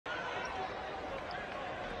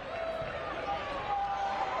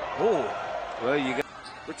Well, you got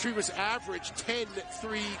Retrievers average 10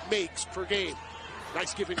 3 makes per game.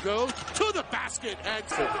 Nice give and go to the basket and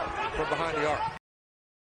from behind the arc.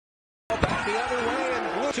 Back the other way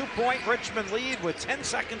and Blue. 2-point Richmond lead with 10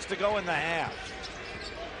 seconds to go in the half.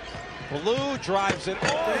 Blue drives it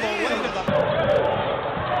all the way to the...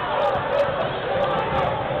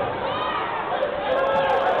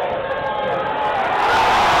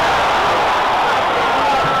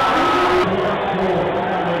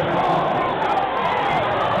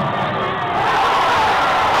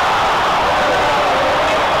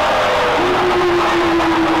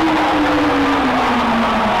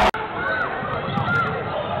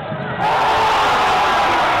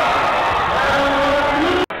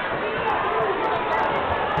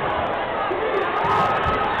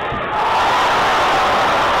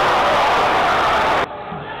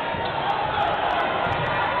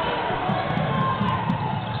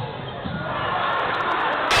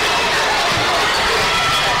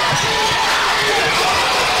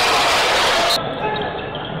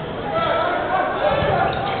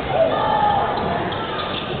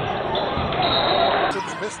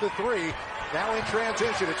 The three. Now in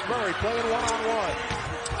transition, it's Murray playing one-on-one.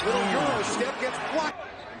 Little Euro step gets blocked.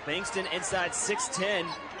 Bankston inside 6'10".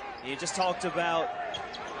 You just talked about.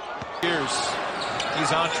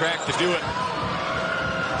 He's on track to do it.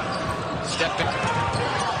 Stepping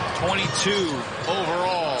 22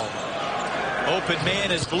 overall. Open man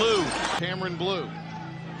is Blue. Kam'Ron Blue.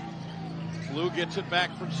 Blue gets it back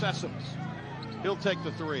from Sessoms. He'll take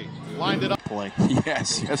the three. Lined it up.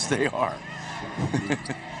 Yes, they are.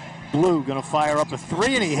 Blue gonna fire up a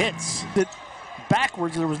three and he hits it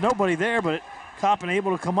backwards. There was nobody there, but Coppin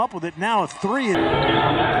able to come up with it. Now a three.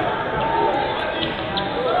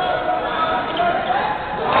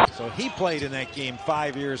 So he played in that game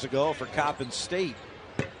 5 years ago for Coppin State.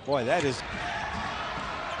 Boy, that is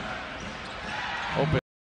open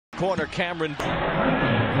corner. Kam'Ron.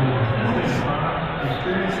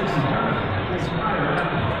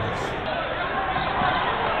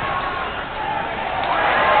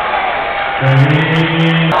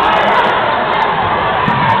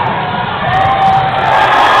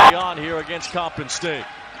 On here against Coppin State.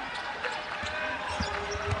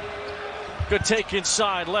 Good take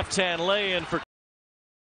inside, left hand lay in for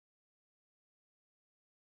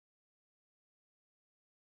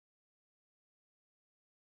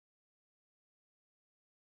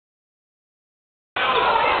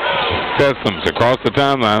Sessoms across the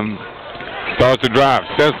timeline. Starts to drive.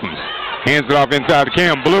 Sessoms hands it off inside to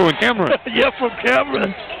Cam. Blue and Kam'Ron. yeah, from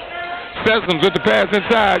Kam'Ron. Sessoms with the pass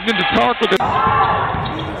inside. Then to Tark with the...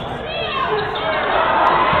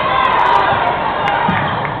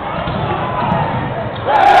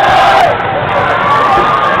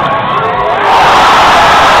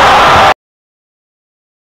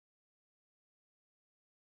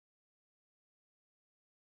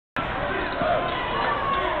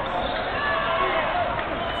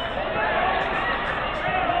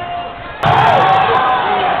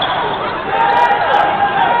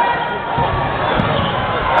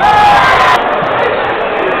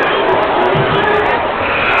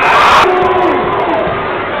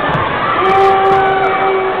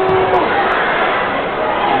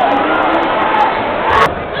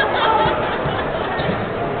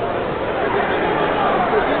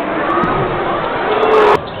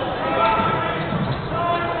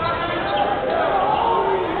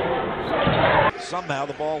 Somehow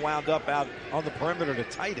the ball wound up out on the perimeter to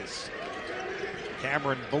Titus.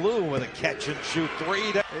 Kam'Ron Blue with a catch and shoot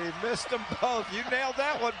three. He missed them both. You nailed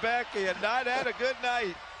that one, Becky, and not had a good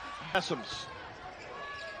night. Sessoms.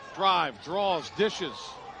 Drive, draws, dishes.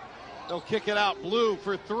 They'll kick it out. Blue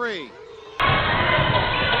for three.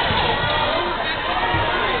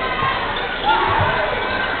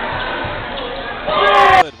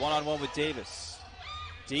 Good one-on-one with Davis.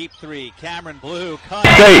 Deep three. Kam'Ron Blue.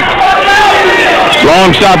 State.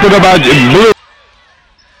 Long shot to the Blue.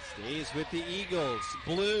 Stays with the Eagles.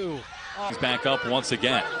 Blue. He's back up once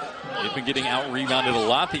again. They've been getting out-rebounded a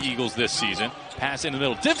lot, the Eagles, this season. Pass in the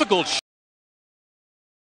middle. Difficult shot.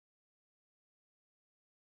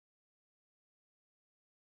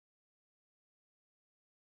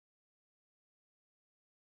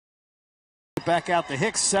 Back out to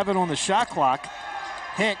Hicks. 7 on the shot clock.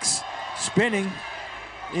 Hicks spinning.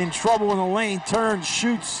 In trouble in the lane, turns,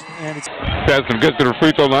 shoots, and it's... Sessoms gets to the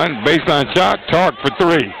free throw line, baseline shot, Tark for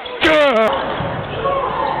three. Good!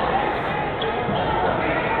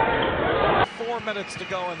 4 minutes to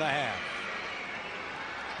go in the half.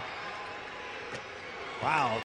 Wow.